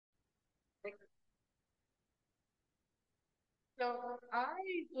So I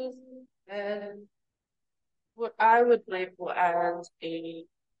just had what I would label as a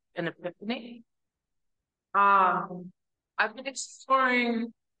an epiphany. Um, I've been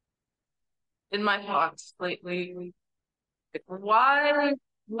exploring in my thoughts lately, like why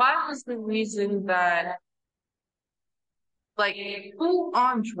was the reason that like who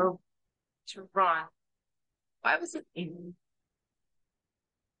on drove to run? Why was it me?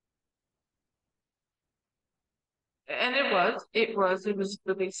 And it was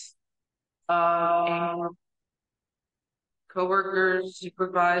really anger, coworkers,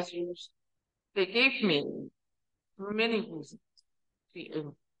 supervisors. They gave me many reasons to be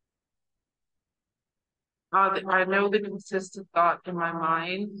angry. I know the consistent thought in my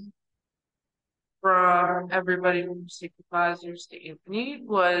mind from everybody from supervisors to Anthony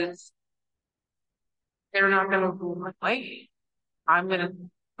was they're not going to rule my life. I'm going to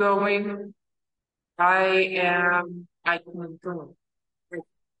going. I can do it. The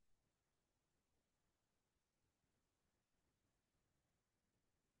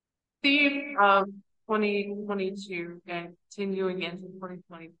theme of 2022 and continuing into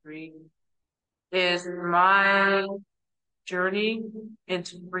 2023 is my journey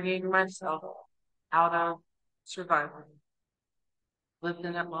into bringing myself out of survival. Lived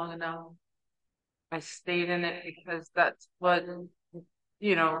in it long enough. I stayed in it because that's what,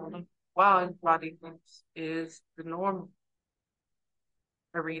 wow, body thinks is the norm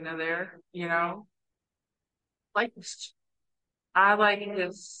arena there, Like this, I like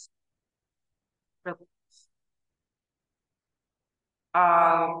this release.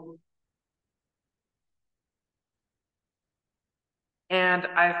 Um, and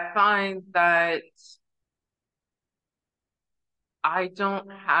I find that I don't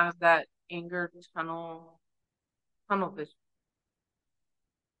have that anger tunnel vision.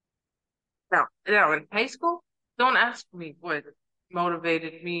 Now in high school, don't ask me what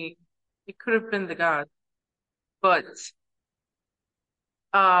motivated me. It could have been the God, but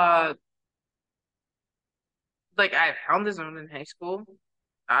uh, like I found the zone in high school.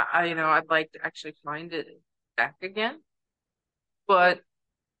 I'd like to actually find it back again, but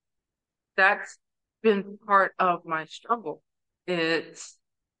that's been part of my struggle. It's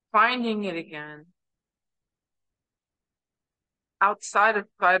finding it again outside of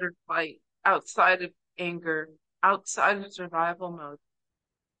fight or flight, outside of anger, outside of survival mode.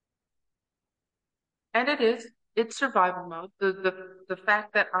 And it's survival mode. The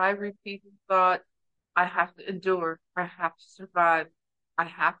fact that I repeat the thought, I have to endure, I have to survive, I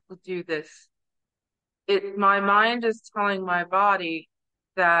have to do this. My mind is telling my body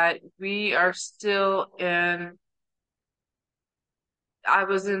that we are still I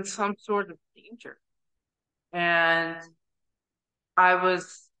was in some sort of danger and I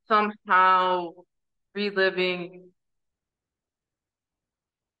was somehow reliving,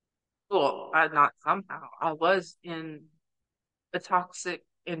 well, not somehow, I was in a toxic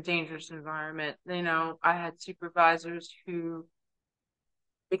and dangerous environment. I had supervisors who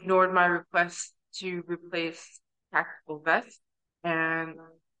ignored my request to replace tactical vests. And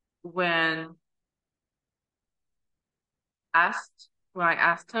when when I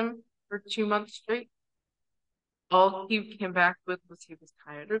asked him for 2 months straight, all he came back with was he was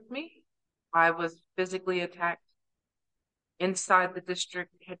tired of me. I was physically attacked inside the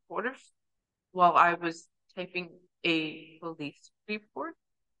district headquarters while I was typing a police report.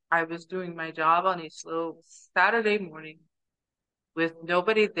 I was doing my job on a slow Saturday morning with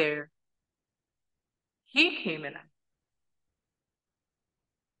nobody there. He came in,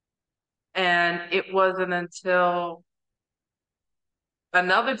 and it wasn't until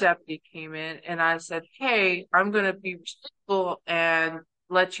another deputy came in and I said, "Hey, I'm going to be respectful and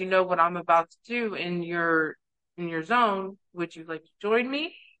let you know what I'm about to do in your zone. Would you like to join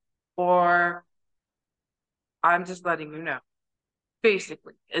me? Or I'm just letting you know."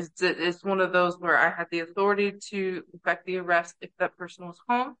 Basically, it's one of those where I had the authority to effect the arrest if that person was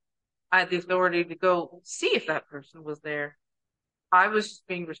home. I had the authority to go see if that person was there. I was just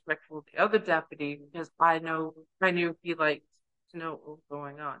being respectful of the other deputy because I knew he liked to know what was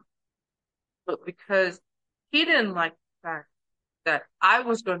going on. But because he didn't like the fact that I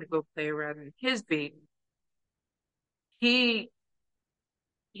was going to go play around in his beat, he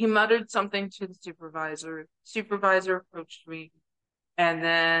he muttered something to the supervisor. Supervisor approached me, and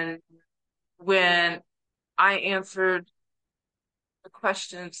then when I answered the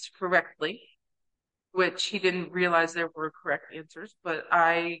questions correctly, which he didn't realize there were correct answers, but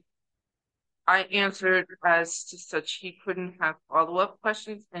I answered as to such he couldn't have follow-up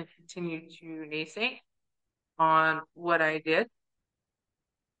questions and continued to naysay on what I did.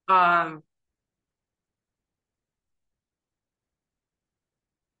 Um,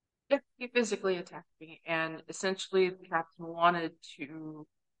 he physically attacked me, and essentially the captain wanted to.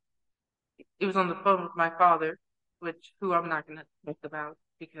 It was on the phone with my father, who I'm not going to talk about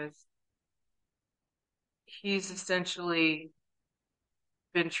because he's essentially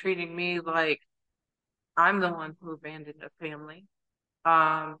been treating me like I'm the one who abandoned a family,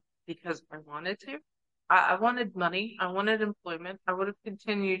 because I wanted to. I wanted money. I wanted employment. I would have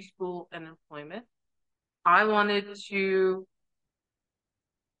continued school and employment. I wanted to.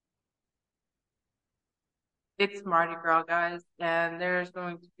 It's Mardi Gras, guys, and there's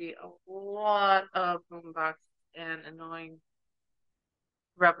going to be a lot of boombox and annoying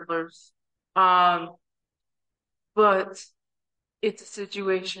revelers. Um, but it's a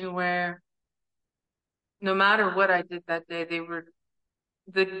situation where no matter what I did that day,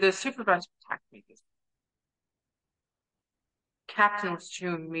 the supervisor attacked me. This captain was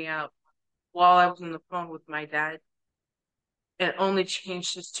chewing me out while I was on the phone with my dad, and only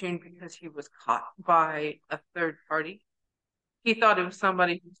changed his tune because he was caught by a third party. He thought it was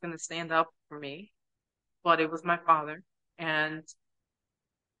somebody who was going to stand up for me, but it was my father. And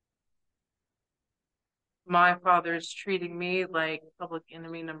my father is treating me like public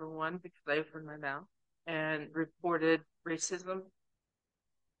enemy number one because I opened my mouth and reported racism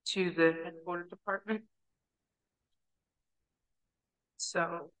to the headquarters department.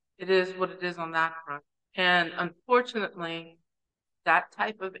 So it is what it is on that front. And unfortunately, that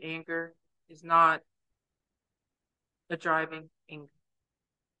type of anger is not a driving anger.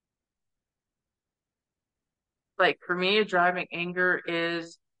 Like for me, a driving anger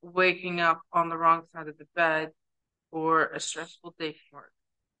is waking up on the wrong side of the bed or a stressful day from work.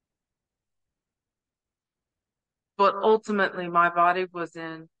 But ultimately, my body was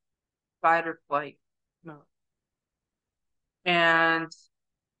in fight or flight mode. And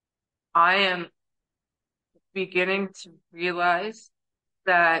I am beginning to realize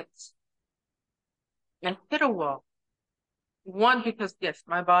that I hit a wall. One, because yes,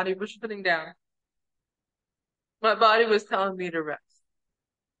 my body was shutting down. My body was telling me to rest.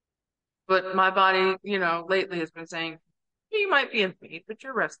 But my body, lately has been saying, you might be in pain, but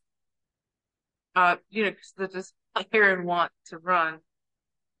you're resting. Because the desire and want to run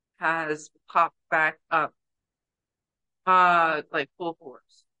has popped back up, like full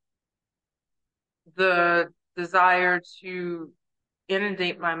force. The desire to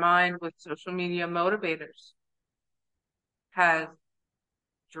inundate my mind with social media motivators has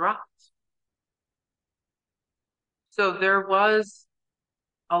dropped. So there was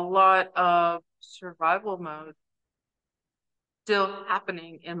a lot of survival mode still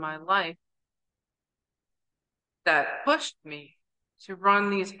happening in my life that pushed me to run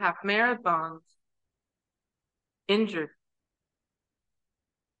these half marathons injured.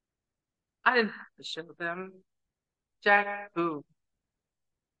 I didn't have to show them Jack Boo.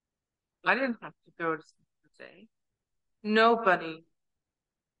 I didn't have to go to San Jose. Nobody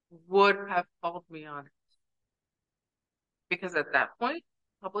would have called me on it because at that point,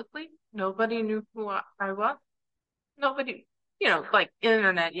 publicly, nobody knew who I was. Nobody, like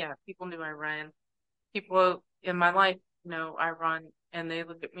internet, yeah, people knew I ran. People in my life know I run, and they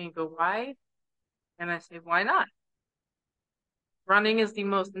look at me and go, "Why?" And I say, "Why not?" Running is the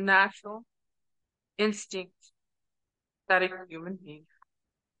most natural instinct that a human being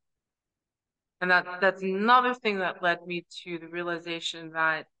has. And that's another thing that led me to the realization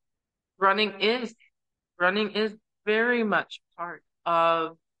that running is running is very much part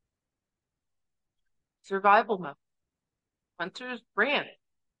of survival mode. Hunters ran.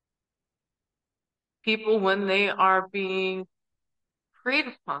 People, when they are being preyed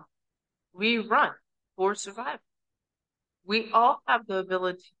upon, we run for survival. We all have the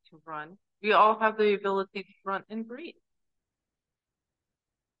ability to run. We all have the ability to run and breathe.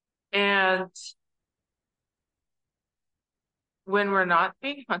 And when we're not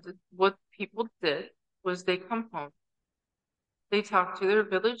being hunted, what people did was they come home. They talk to their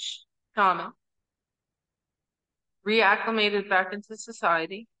village shaman, reacclimated back into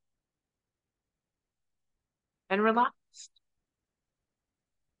society, and relaxed.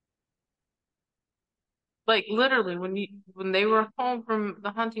 Like literally, when they were home from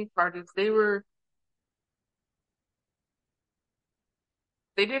the hunting parties, they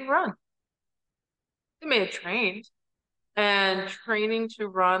didn't run. They may have trained, and training to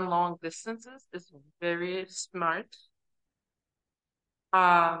run long distances is very smart.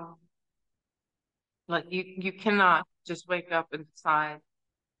 Um, like you cannot just wake up and decide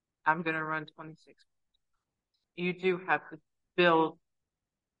I'm gonna run 26. You do have to build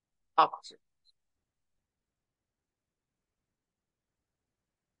up to.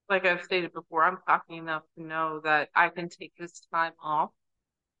 Like I've stated before, I'm cocky enough to know that I can take this time off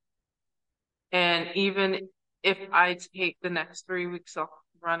And even if I take the next 3 weeks off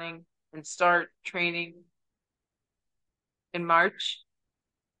running and start training in March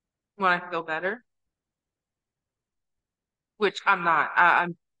when I feel better, which I'm not,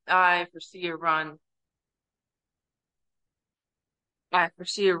 I foresee a run. I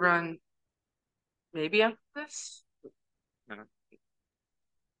foresee a run maybe after this. No.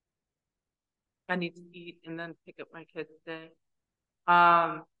 I need to eat and then pick up my kid today.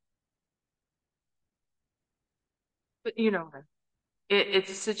 Um, but it's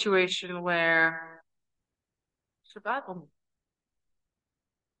a situation where survival.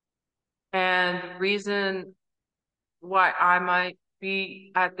 And the reason why I might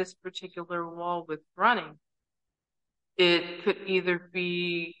be at this particular wall with running, it could either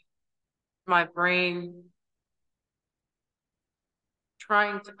be my brain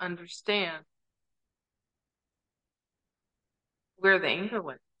trying to understand where the anger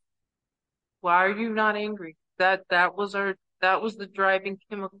went. Why are you not angry? That was the driving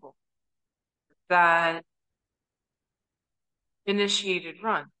chemical that initiated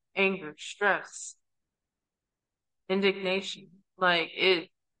run. Anger, stress, indignation. Like it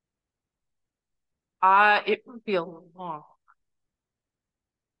would be a long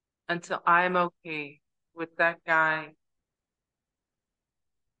until I'm okay with that guy.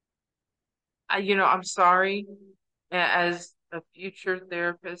 I'm sorry. As a future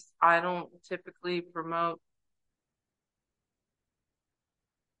therapist, I don't typically promote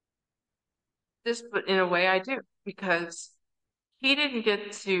this, but in a way I do because he didn't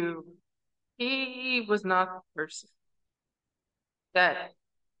get to, he was not the person that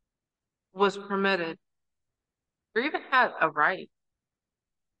was permitted or even had a right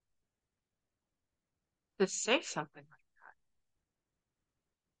to say something like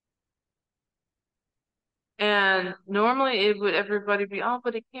that. And normally it would everybody be, oh,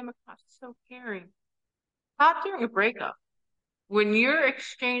 but it came across so caring. Not during a breakup. When you're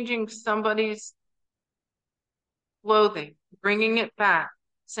exchanging somebody's clothing, bringing it back,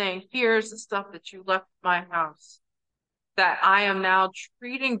 saying, here's the stuff that you left my house, that I am now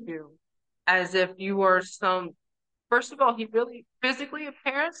treating you as if you are some. First of all, he really physically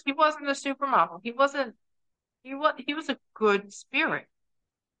appearance, he wasn't a supermodel. He was a good spirit.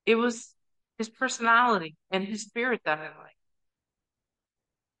 It was his personality and his spirit that I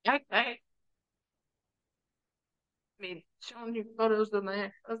like. I mean, showing you photos of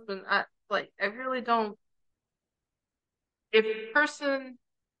my husband, I really don't. If a person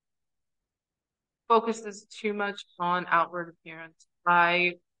focuses too much on outward appearance,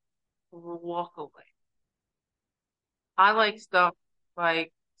 I will walk away. I like stuff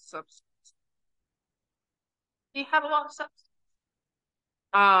like substance. He had a lot of substance.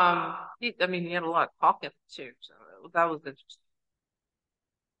 I mean, he had a lot of talking too, so that was interesting.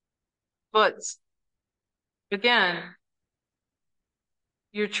 But again,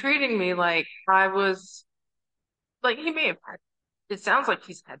 you're treating me like I was like he may have had. It sounds like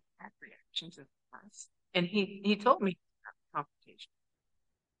he's had bad reactions in the past, and he told me confrontation.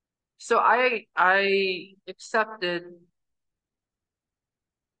 So I accepted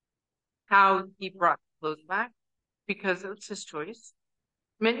how he brought clothes back because it's his choice.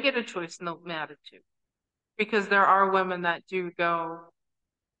 Men get a choice in the attitude because there are women that do go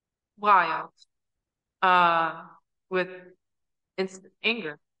wild uh with instant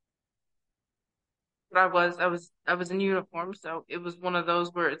anger. But I was in uniform, so it was one of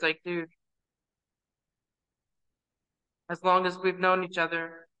those where it's like, dude, as long as we've known each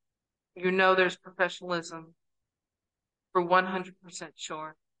other, there's professionalism for 100%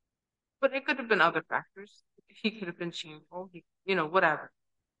 sure. But it could have been other factors. He could have been shameful. Whatever.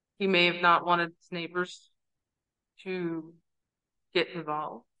 He may have not wanted his neighbors to get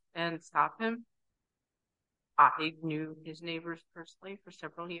involved and stop him. I knew his neighbors personally for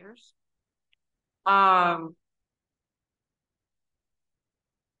several years. Um,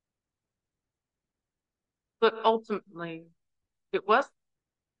 but ultimately, it was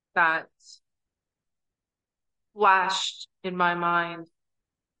that flashed in my mind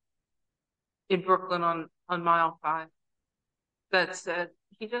in Brooklyn on mile 5 that said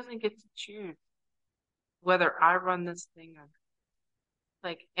he doesn't get to choose whether I run this thing or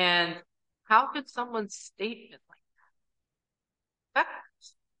like, and how could someone's statement like that?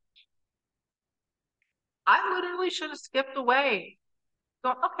 I literally should have skipped away.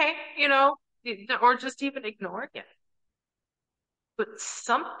 Go, okay, or just even ignored it. But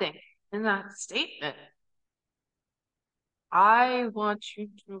something in that statement, I want you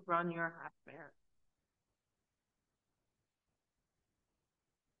to run your half marathon.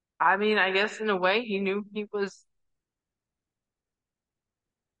 I mean, I guess in a way he knew he was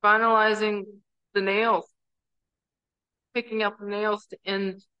finalizing the nails, picking up the nails to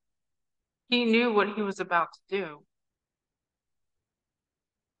end. He knew what he was about to do,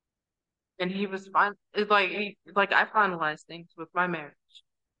 and he was fine. It's like I finalized things with my marriage,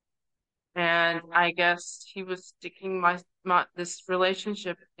 and I guess he was sticking my this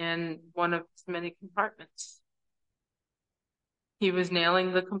relationship in one of his many compartments. He was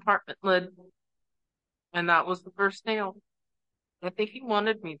nailing the compartment lid, and that was the first nail. I think he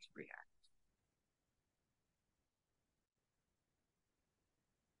wanted me to react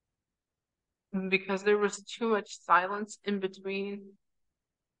because there was too much silence in between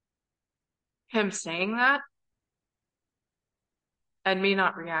him saying that and me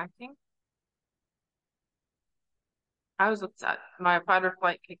not reacting. I was upset. My fight or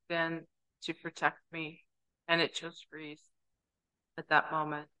flight kicked in to protect me, and it chose freeze at that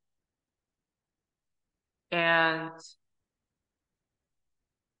moment. And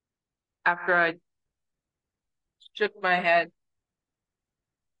after I shook my head,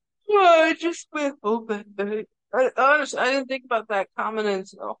 I just went open. Honestly, I didn't think about that comment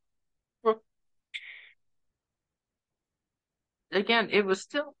until again, it was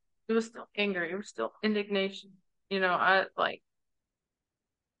still anger, it was still indignation. You know, I like,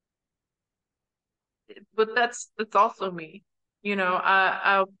 but that's also me. You know,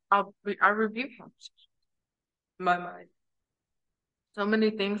 I review conversations in my mind. So many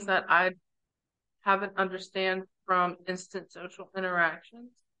things that I haven't understand from instant social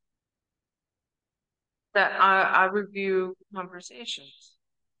interactions that I review conversations.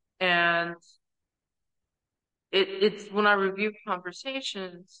 And it's when I review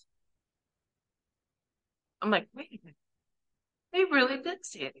conversations, I'm like, wait a minute, they really did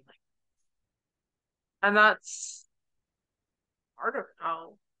say it like, and that's part of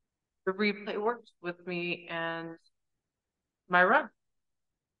how the replay works with me and my run.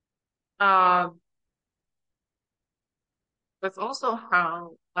 Um, that's also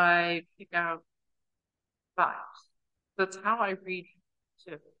how I pick out vibes. That's how I read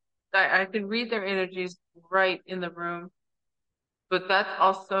too. I can read their energies right in the room, but that's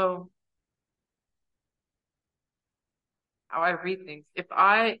also how I read things. If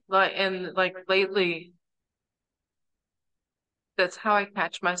I like, and like lately, that's how I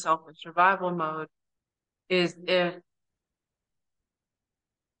catch myself in survival mode is if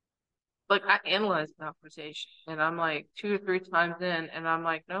like I analyze the conversation and I'm like two or three times in and I'm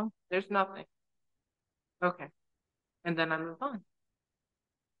like, no, there's nothing. Okay. And then I move on.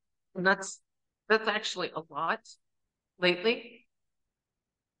 And that's actually a lot lately.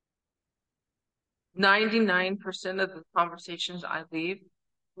 99% of the conversations I leave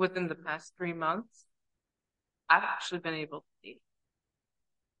within the past 3 months, I've actually been able to leave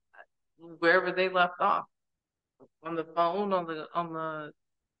wherever they left off. On the phone,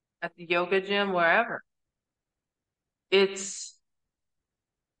 at the yoga gym, wherever. It's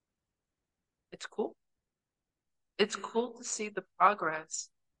it's cool. It's cool to see the progress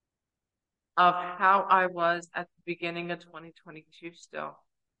of how I was at the beginning of 2022 still.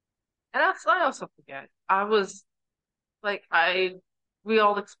 And that's I also forget. I was like we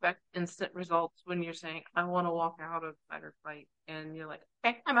all expect instant results when you're saying, I want to walk out of fight or flight and you're like,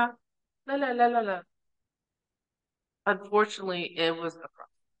 okay, I'm out. La la la la la. Unfortunately, it was the process.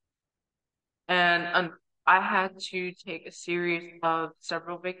 And I had to take a series of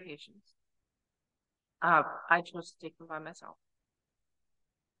several vacations. I chose to take them by myself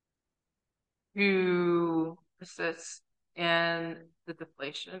to assist in the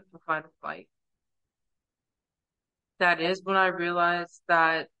deflation of fight or flight. That is when I realized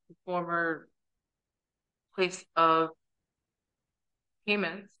that the former place of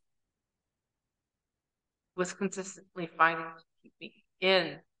payments was consistently fighting to keep me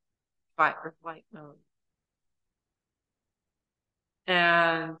in fight or flight mode.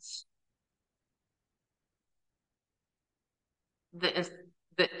 And the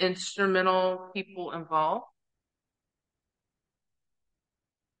the instrumental people involved,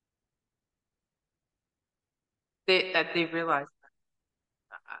 they realized that.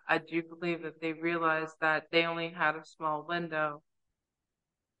 I do believe that they realized that they only had a small window,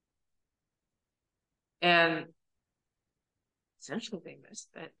 and essentially they missed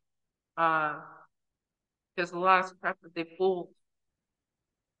it. Uh, because the last prep that they pulled,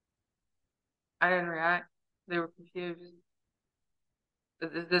 I didn't react. They were confused.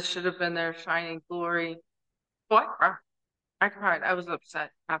 This should have been their shining glory. Well, I cried. I cried. I was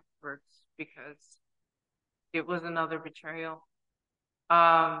upset afterwards because it was another betrayal.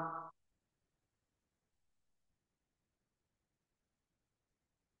 Um,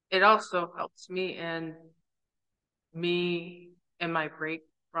 it also helps me in me and my break.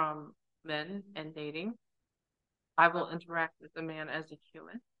 from men and dating. I will interact with the man as a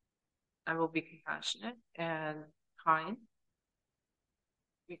human. I will be compassionate and kind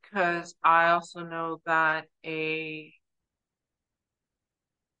because I also know that a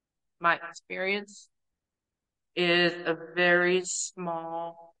my experience is a very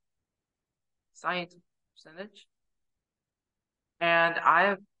small scientific percentage. And I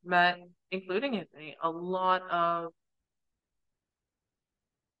have met, including Anthony, a lot of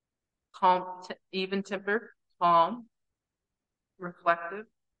calm, even tempered, calm, reflective,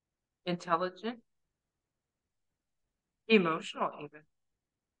 intelligent, emotional, even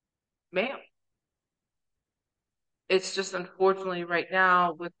male. It's just unfortunately right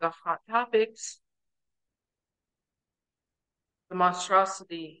now with the hot topics, the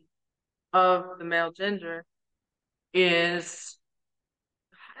monstrosity of the male gender is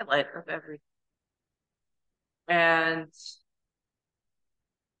the highlight of everything. And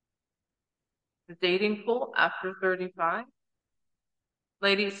the dating pool after 35,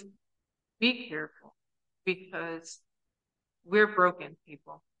 ladies, be careful because we're broken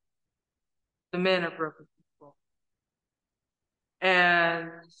people. The men are broken people. And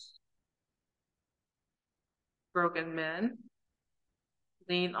broken men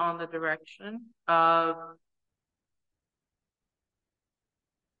lean on the direction of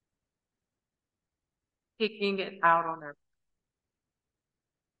taking it out on their.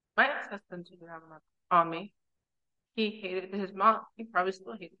 My ex-husband took it out on me. He hated his mom. He probably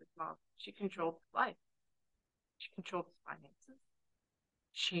still hated his mom. She controlled his life. She controlled his finances.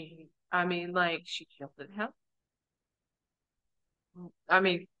 She killed him. I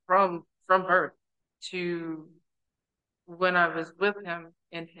mean, from birth to when I was with him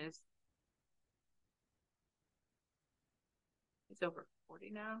in he's over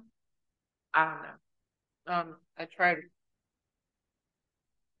 40 now. I don't know. I tried.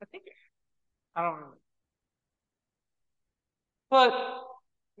 I think I don't know, but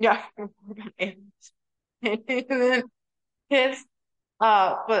yeah. And then his,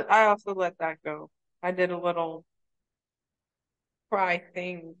 but I also let that go. I did a little cry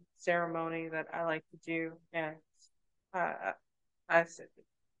thing ceremony that I like to do, and uh, I said,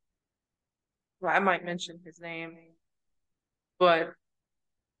 well, I might mention his name, but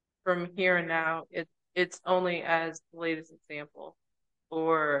from here and now, it's only as the latest example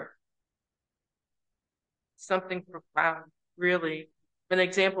or something profound, really, an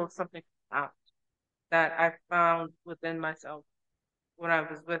example of something profound that I found within myself when I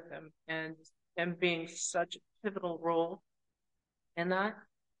was with him, and him being such a pivotal role in that.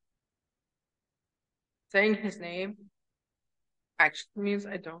 Saying his name actually means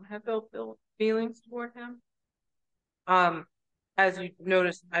I don't have ill feelings toward him. Um, as you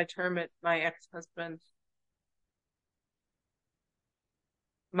noticed, I term it my ex-husband,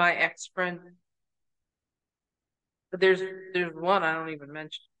 my ex-friend. But there's one I don't even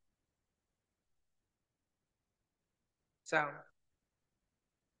mention. So,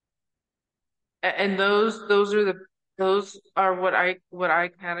 and those are what I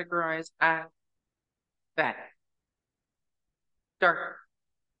categorize as bad, dark.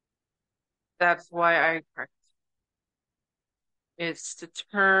 That's why I practice. It's to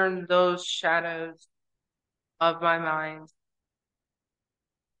turn those shadows of my mind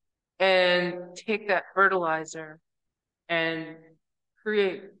and take that fertilizer and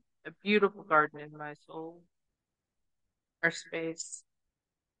create a beautiful garden in my soul or space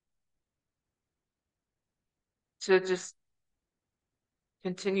to just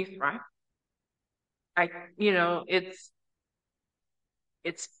continue thriving. I,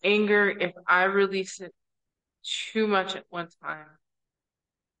 it's anger. If I release it too much at one time,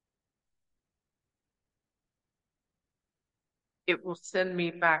 it will send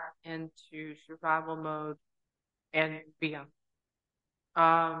me back into survival mode and beyond.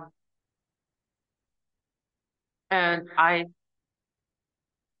 Um, and I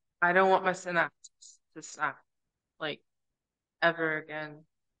don't want my synapses to snap like ever again.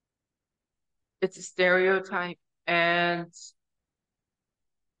 It's a stereotype, and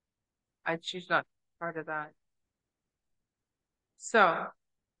I choose not to be part of that. So,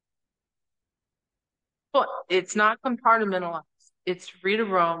 but it's not compartmentalized. It's free to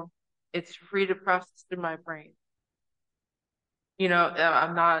roam. It's free to process through my brain.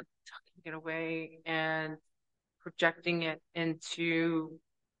 I'm not tucking it away and projecting it into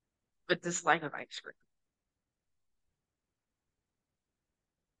a dislike of ice cream.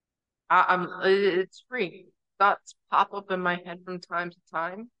 It's free. Thoughts pop up in my head from time to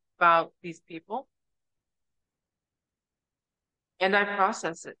time about these people, and I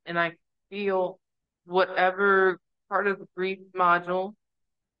process it and I feel whatever part of the grief module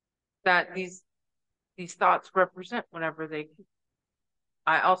that these thoughts represent whenever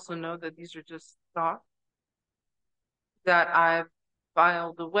I also know that these are just thoughts that I've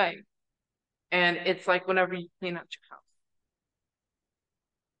filed away. And it's like whenever you clean out your house,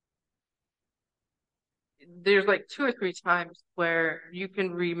 there's like two or three times where you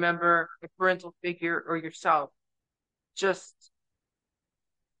can remember a parental figure or yourself just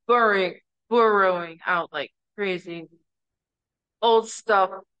burrowing, burrowing out like crazy, old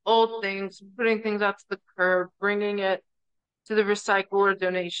stuff, old things, putting things out to the curb, bringing it to the recycle or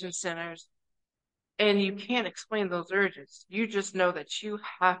donation centers. And you can't explain those urges. You just know that you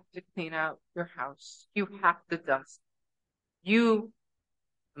have to clean out your house. You have to dust. You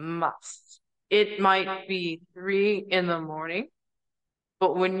must. It might be 3 in the morning,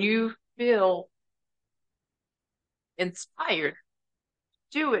 but when you feel inspired,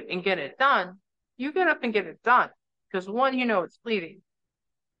 do it and get it done, you get up and get it done. Because one, you know it's fleeting.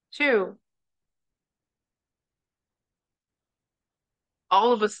 Two,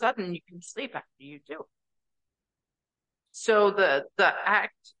 all of a sudden you can sleep after you do it. So the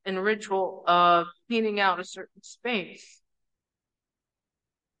act and ritual of cleaning out a certain space,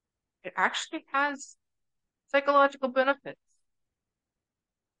 it actually has psychological benefits.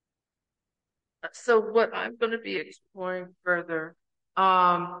 So what I'm going to be exploring further,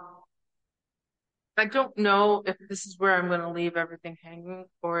 I don't know if this is where I'm going to leave everything hanging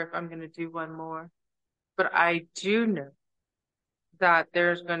or if I'm going to do one more, but I do know that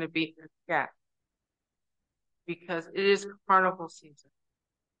there's going to be a gap because it is carnival season.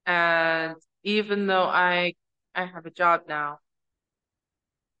 And even though I have a job now,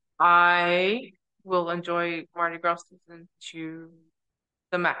 I will enjoy Mardi Gras season to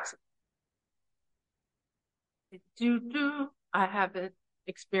the maximum. I haven't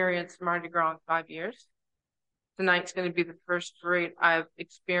experienced Mardi Gras in 5 years. Tonight's going to be the first parade I've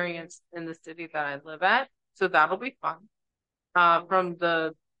experienced in the city that I live at, so that'll be fun. From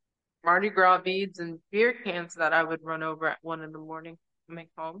the Mardi Gras beads and beer cans that I would run over at 1 in the morning to make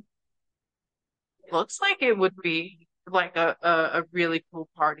home. It looks like it would be like a really cool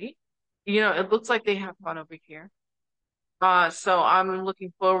party. You know, it looks like they have fun over here. So I'm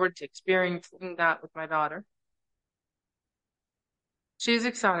looking forward to experiencing that with my daughter. She's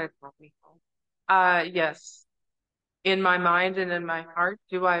excited for me. Yes. In my mind and in my heart,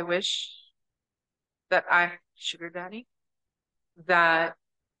 do I wish that I had a sugar daddy that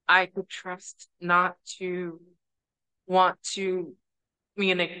I could trust not to want to me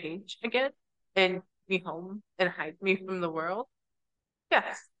in a cage again and be home and hide me from the world?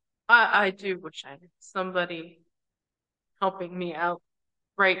 Yes, I do wish I had somebody helping me out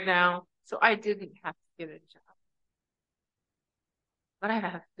right now so I didn't have to get a job. But I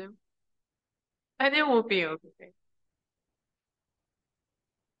have to. And it will be okay.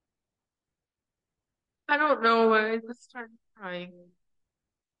 I don't know why I just started crying.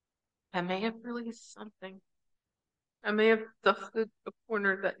 I may have released something. I may have dusted a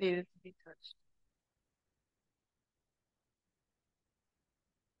corner that needed to be touched.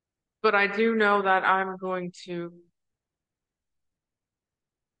 But I do know that I'm going to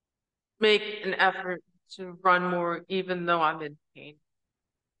make an effort to run more, even though I'm in pain.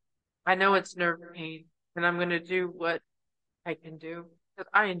 I know it's nerve pain, and I'm going to do what I can do because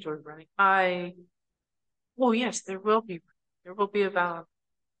I enjoy running. Oh yes, there will be a balance.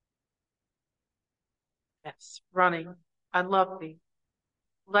 Yes, running. I love the,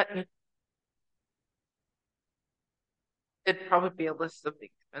 let me, it'd probably be a list of the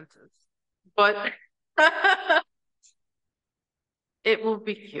expenses, but it will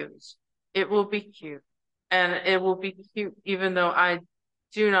be cute. It will be cute. And it will be cute even though I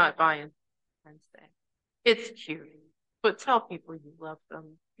do not buy into Valentine's Day. It's cute. But tell people you love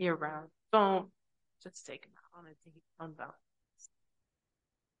them year round. Don't just take them out on a date on Valentine's.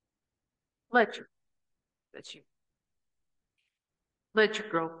 Let your that you let your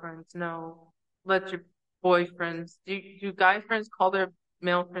girlfriends know. Let your boyfriends do guy friends call their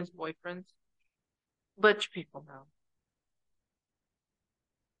male friends boyfriends? Let your people know.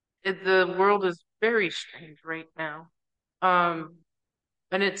 The world is very strange right now. Um,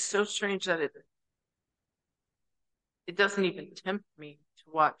 and it's so strange that it doesn't even tempt me to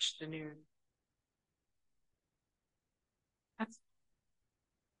watch the news. That's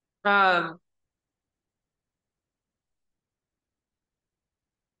um,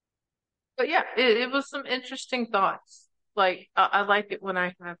 but yeah, it was some interesting thoughts. Like I like it when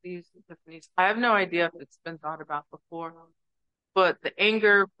I have these epiphanies. I have no idea if it's been thought about before, but the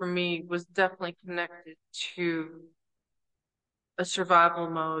anger for me was definitely connected to a survival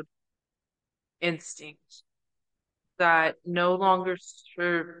mode instinct that no longer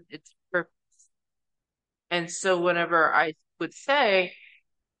serve its purpose. And so whenever I would say,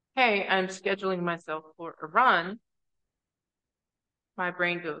 hey, I'm scheduling myself for a run, my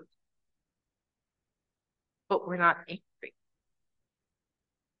brain goes, but we're not angry.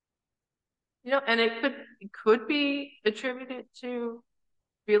 And it could be attributed to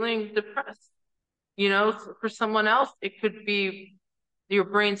feeling depressed. For someone else, it could be your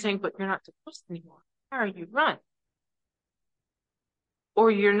brain saying, but you're not depressed anymore. Why are you run? Or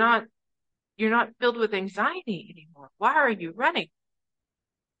you're not filled with anxiety anymore. Why are you running?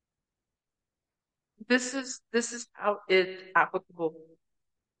 This is how it's applicable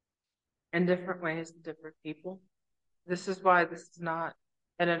in different ways to different people. This is why this is not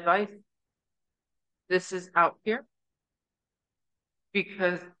an advice. This is out here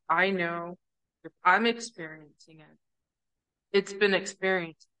because I know if I'm experiencing it, it's been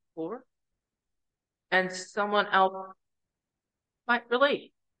experienced before, and someone else might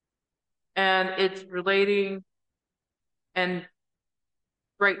relate. And it's relating, and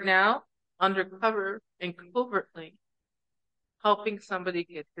right now, undercover and covertly helping somebody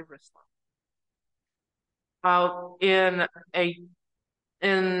get through Islam.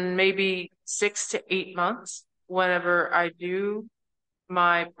 In maybe 6 to 8 months, whenever I do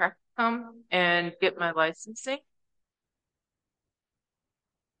my practicum and get my licensing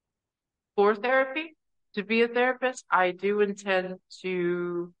for therapy, to be a therapist, I do intend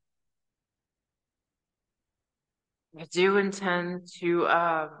to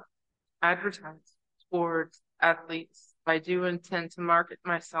advertise towards athletes. I do intend to market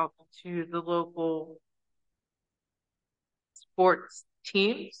myself to the local sports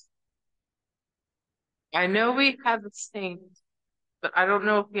teams. I know we have the Saints, but I don't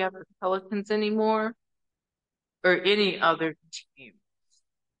know if we have the Pelicans anymore or any other team.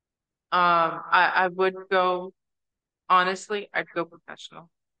 I would go, honestly, I'd go professional.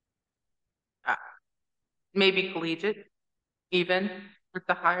 Uh, Maybe collegiate, even at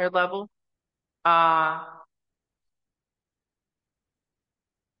the higher level. Uh,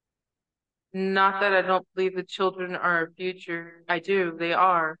 Not that I don't believe the children are our future. I do, they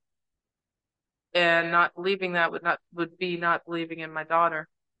are. And not believing that would be not believing in my daughter.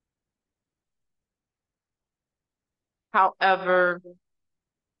 However,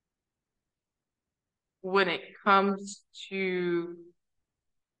 when it comes to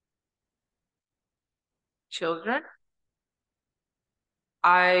children,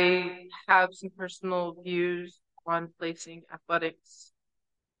 I have some personal views on placing athletics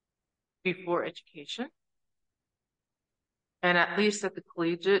before education. And at least at the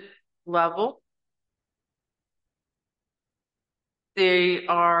collegiate level, they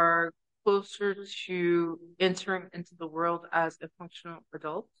are closer to entering into the world as a functional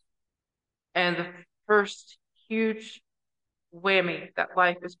adult. And the first huge whammy that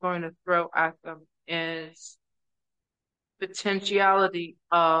life is going to throw at them is potentiality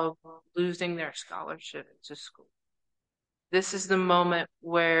of losing their scholarship to school. This is the moment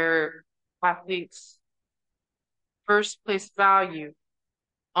where athletes first place value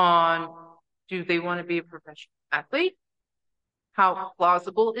on, do they want to be a professional athlete? How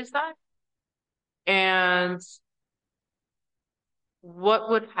plausible is that? And what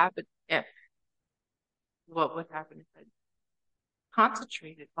would happen if? What would happen if I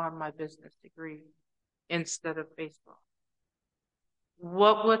concentrated on my business degree instead of baseball?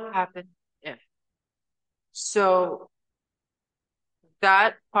 What would happen if? So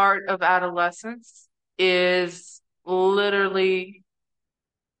that part of adolescence is literally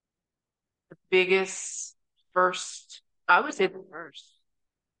the biggest I would say the first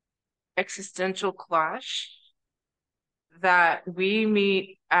existential clash that we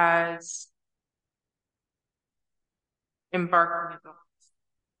meet as embarking adults.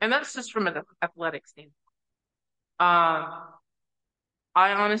 And that's just from an athletic standpoint. I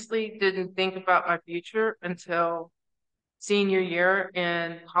honestly didn't think about my future until senior year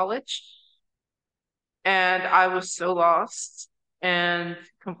in college. And I was so lost and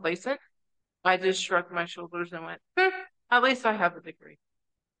complacent. I just shrugged my shoulders and went, at least I have a degree.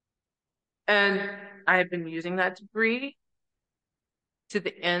 And I have been using that degree to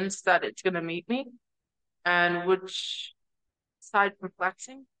the ends that it's going to meet me. And which, aside from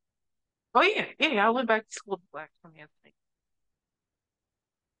flexing, oh yeah, I went back to school to flex from Anthony.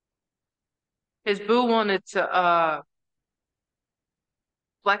 His boo wanted to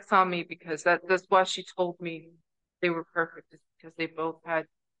flex on me because that's why she told me they were perfect, is because they both had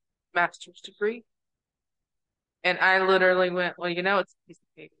master's degree. And I literally went, well, it's a piece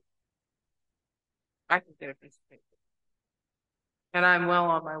of paper. I can get a piece of paper. And I'm well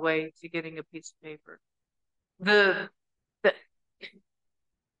on my way to getting a piece of paper. the the,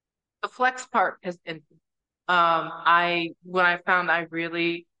 the flex part has been I when I found I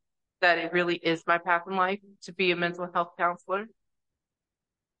really that it really is my path in life to be a mental health counselor,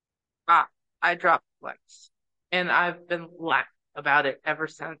 ah, I dropped flex. And I've been lax about it ever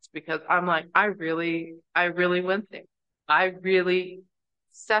since because I'm like, I really went there. I really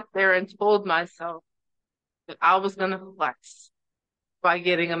sat there and told myself that I was gonna flex by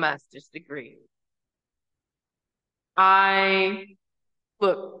getting a master's degree. I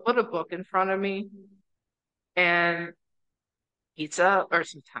put a book in front of me and pizza or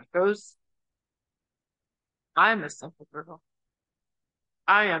some tacos. I'm a simple girl.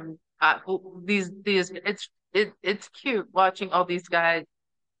 I am these it's cute watching all these guys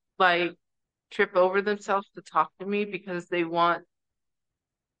like trip over themselves to talk to me because they want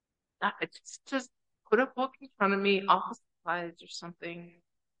it's just put a book in front of me, office supplies or something,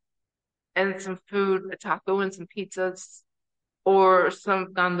 and some food, a taco and some pizzas or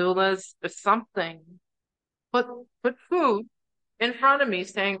some gandulas or something. Put put food in front of me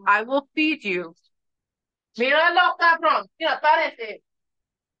saying, I will feed you. Míralo, cabrón. Mira, párese.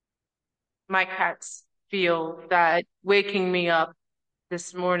 My cats feel that waking me up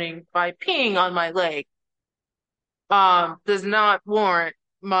this morning by peeing on my leg does not warrant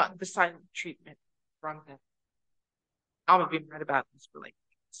the silent treatment from them. I'm gonna be mad about this relationship.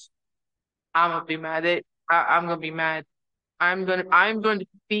 I'm gonna be mad at I'm gonna be mad. I'm going to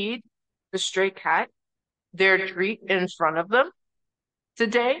feed the stray cat their treat in front of them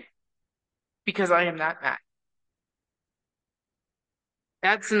today because I am that mad.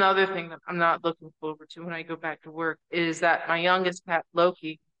 That's another thing that I'm not looking forward to when I go back to work is that my youngest cat,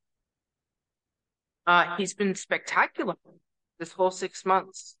 Loki, he's been spectacular this whole 6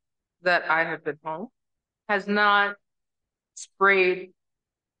 months that I have been home, has not sprayed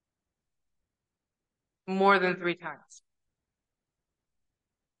more than 3 times.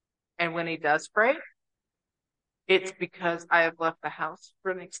 And when he does spray, it's because I have left the house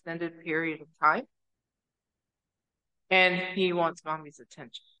for an extended period of time and he wants mommy's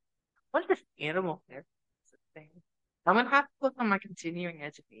attention. I wonder if animal therapy is a thing. I'm gonna have to look on my continuing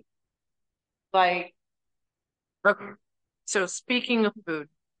education. Like, okay. So speaking of food,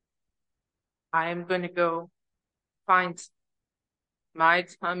 I am going to go find my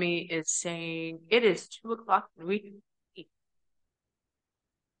tummy is saying it is 2 o'clock and we can eat.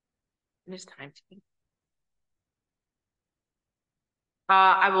 And it's time to eat.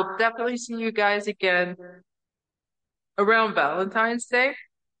 I will definitely see you guys again around Valentine's Day.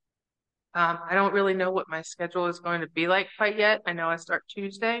 I don't really know what my schedule is going to be like quite yet. I know I start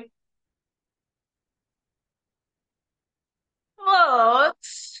Tuesday. But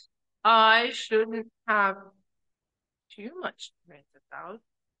I shouldn't have too much to rant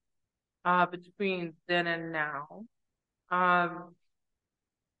about between then and now. Um,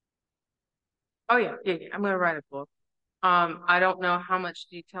 oh yeah. I'm gonna write a book. I don't know how much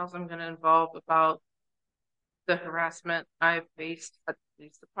details I'm gonna involve about the harassment I've faced at the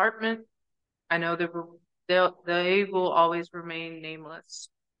police department. I know they will always remain nameless,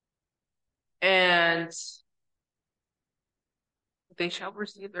 and they shall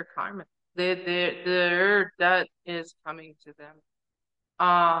receive their karma. Their debt is coming to them.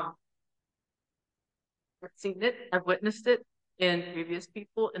 I've seen it, I've witnessed it in previous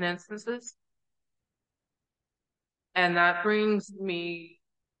people and instances, and that brings me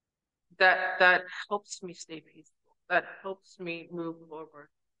that helps me stay peaceful. That helps me move forward.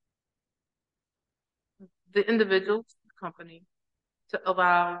 The individuals, the company, to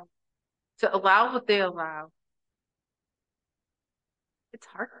allow what they allow, it's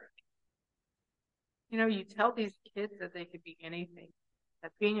hard. You know, you tell these kids that they could be anything,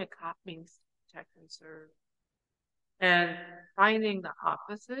 that being a cop means protect and serve. And finding the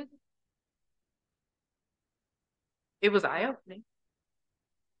opposite, it was eye-opening.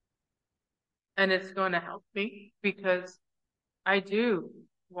 And it's going to help me because I do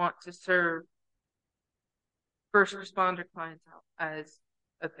want to serve first responder clientele as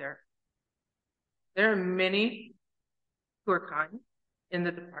a therapist. There are many who are kind in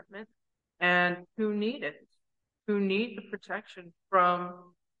the department and who need it, who need the protection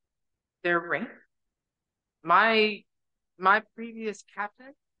from their rank. My previous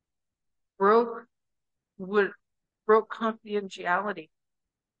captain broke would broke confidentiality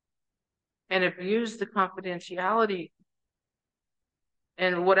and abused the confidentiality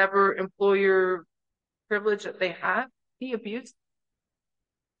and whatever employer privilege that they have, he abused.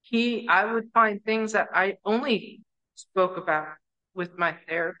 I would find things that I only spoke about with my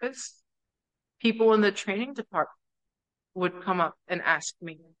therapist. People in the training department would come up and ask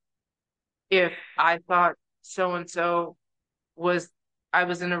me if I thought so and so was I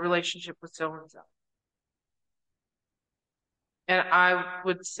was in a relationship with so and so. And I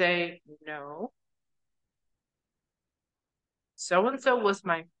would say, no, so and so was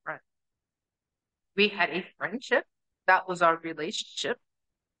my friend. We had a friendship. That was our relationship.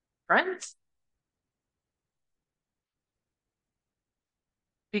 Friends.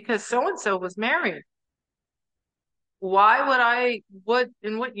 Because so and so was married. Why would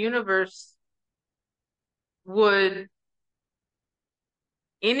in what universe would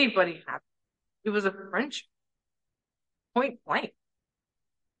anybody have? It was a friendship, point blank.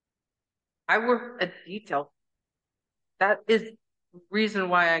 I work a detail. That is the reason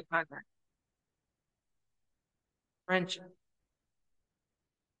why I contact friendship.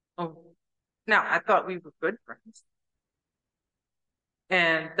 Oh, now I thought we were good friends.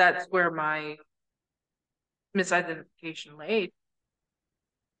 And that's where my misidentification laid.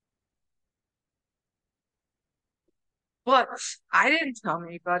 But I didn't tell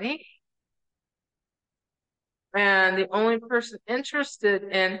anybody. And the only person interested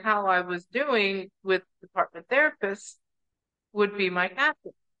in how I was doing with department therapists would be my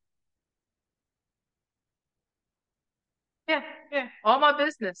captain. Yeah, yeah, all my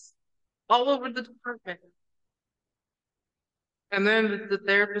business, all over the department. And then the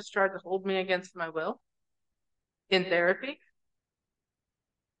therapist tried to hold me against my will in therapy.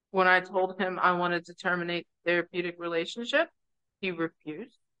 When I told him I wanted to terminate the therapeutic relationship, he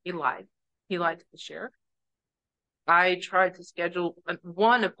refused. He lied. He lied to the sheriff. I tried to schedule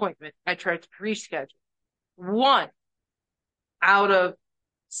one appointment. I tried to reschedule one out of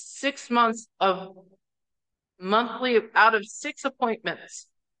 6 months of monthly, out of 6 appointments.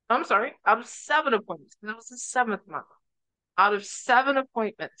 I'm sorry, out of 7 appointments, because it was the seventh month. Out of 7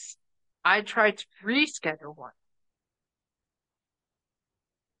 appointments, I tried to reschedule one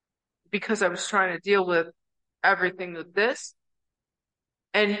because I was trying to deal with everything with this.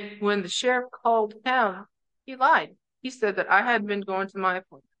 And when the sheriff called him, he lied. He said that I had been going to my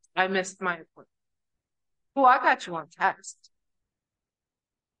appointments. I missed my appointment. Well, I got you on text.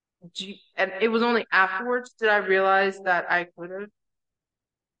 And it was only afterwards did I realize that I could have,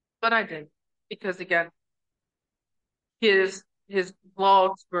 but I didn't. Because again, his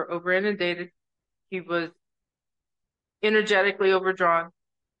blogs were over inundated. He was energetically overdrawn.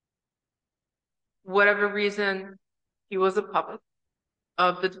 Whatever reason, he was a puppet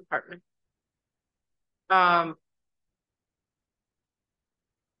of the department. I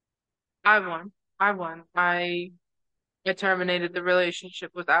won. I won. I terminated the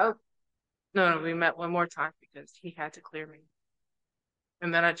relationship without. No, we met one more time because he had to clear me.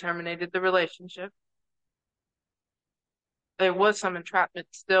 And then I terminated the relationship. There was some entrapment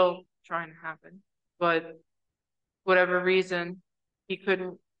still trying to happen, but whatever reason, he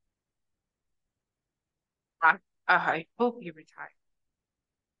couldn't. I hope he retired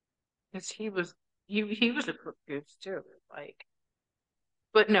because he was a crook goose too. Like,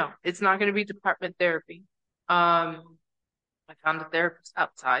 but no, it's not going to be department therapy. I found a therapist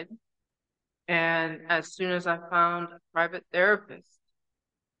outside, and as soon as I found a private therapist,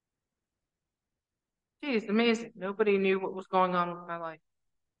 geez, amazing. Nobody knew what was going on with my life.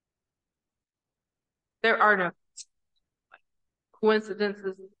 There are no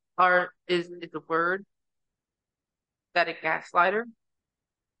coincidences. Is a word that a gaslighter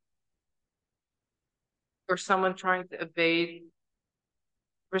or someone trying to evade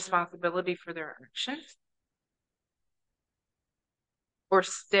responsibility for their actions or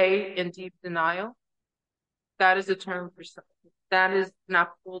stay in deep denial. That is a term for something. That is not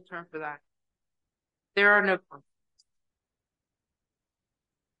a full term for that. There are no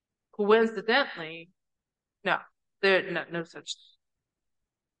coincidentally, no, no such.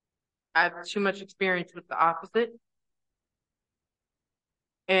 I have too much experience with the opposite.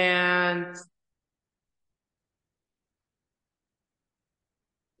 And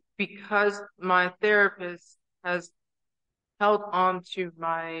because my therapist has held on to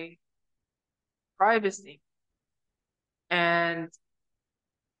my privacy and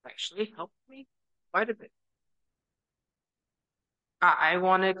actually helped me quite a bit. I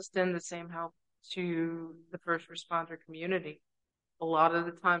want to extend the same help to the first responder community. A lot of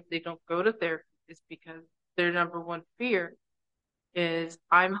the times they don't go to therapy is because their number one fear is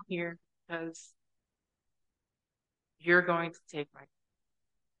I'm here because you're going to take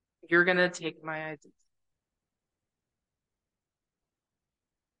my identity.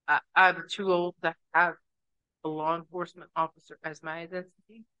 I'm too old to have a law enforcement officer as my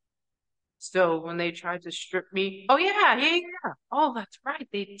identity. So when they tried to strip me, oh yeah. Oh, that's right,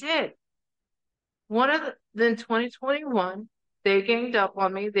 they did. Then 2021, they ganged up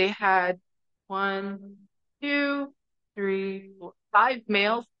on me. They had one, two, three, four, five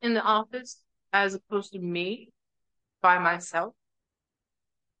males in the office as opposed to me by myself.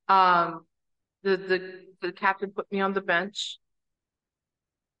 Um, the captain put me on the bench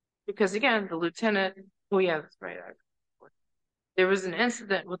because again, the lieutenant, oh yeah, that's right. There was an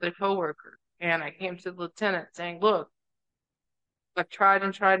incident with a coworker, and I came to the lieutenant saying, "Look, I've tried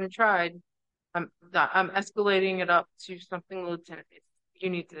and tried and tried. I'm escalating it up to something, Lieutenant, you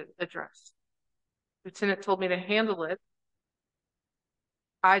need to address." Lieutenant told me to handle it.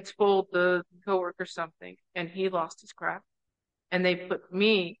 I told the coworker something, and he lost his crap, and they put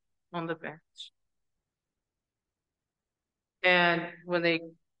me on the bench. And when they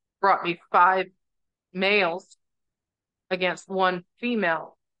brought me five males against one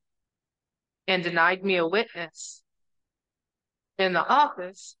female and denied me a witness in the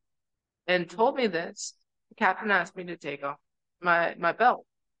office and told me this, the captain asked me to take off my belt.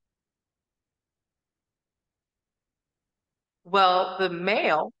 Well, the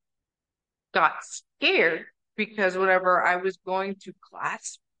male got scared because whenever I was going to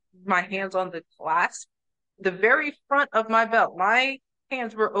clasp my hands on the clasp, the very front of my belt, my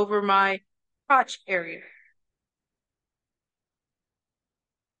hands were over my crotch area.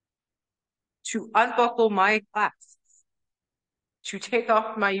 To unbuckle my clasps, to take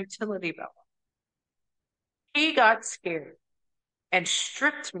off my utility belt. He got scared and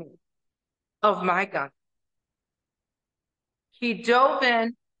stripped me of my gun. He dove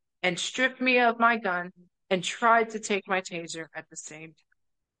in and stripped me of my gun and tried to take my taser at the same time.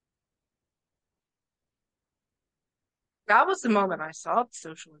 That was the moment I saw the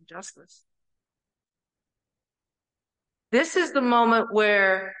social injustice. This is the moment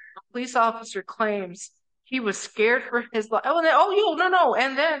where a police officer claims he was scared for his life. Oh, no.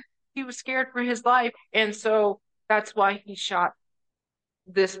 And then he was scared for his life. And so that's why he shot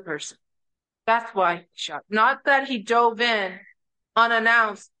this person. That's why he shot. Not that he dove in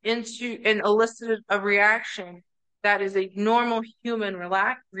unannounced into and elicited a reaction that is a normal human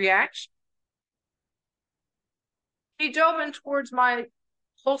reaction. He dove in towards my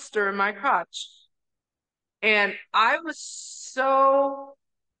holster and my crotch. And I was so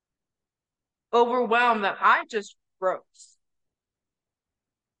overwhelmed that I just froze.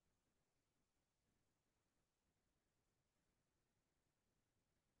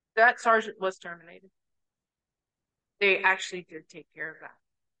 That sergeant was terminated. They actually did take care of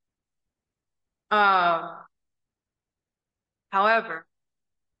that. However,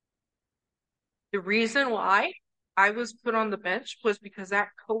 the reason why I was put on the bench was because that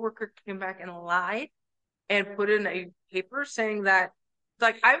coworker came back and lied and put in a paper saying that,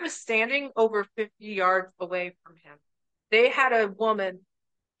 like, I was standing over 50 yards away from him. They had a woman,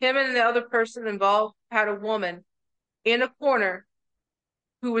 him and the other person involved had a woman in a corner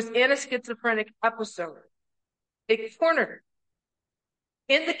who was in a schizophrenic episode. They cornered her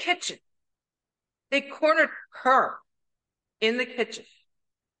in the kitchen. They cornered her in the kitchen.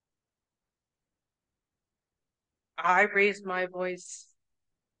 I raised my voice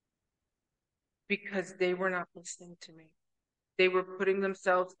because they were not listening to me. They were putting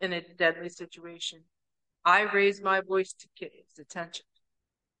themselves in a deadly situation. I raised my voice to get his attention,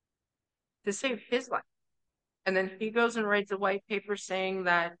 to save his life. And then he goes and writes a white paper saying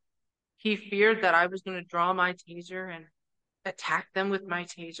that he feared that I was going to draw my taser and attack them with my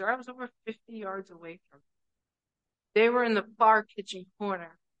taser. I was over 50 yards away from them. They were in the far kitchen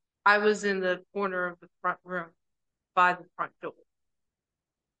corner. I was in the corner of the front room by the front door.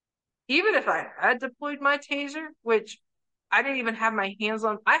 Even if I had deployed my taser, which I didn't even have my hands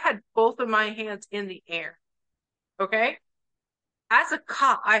on, I had both of my hands in the air. Okay? As a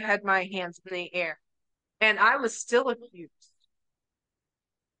cop, I had my hands in the air. And I was still accused.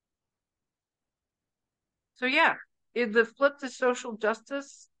 So yeah, the flip to social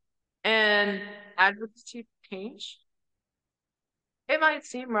justice and advocacy for change, it might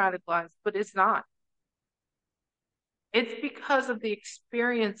seem radicalized, but it's not. It's because of the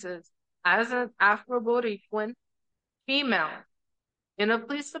experiences as an Afro-Boricua female in a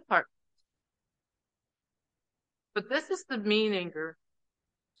police department. But this is the mean anger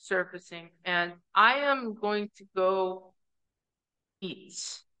surfacing, and I am going to go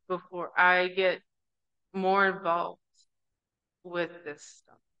eat before I get more involved with this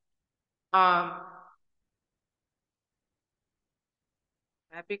stuff.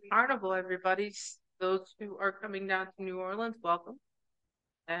 Happy Carnival, everybody. Those who are coming down to New Orleans, welcome.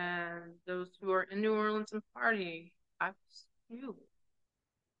 And those who are in New Orleans and partying, I will see you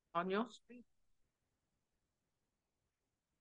on your street.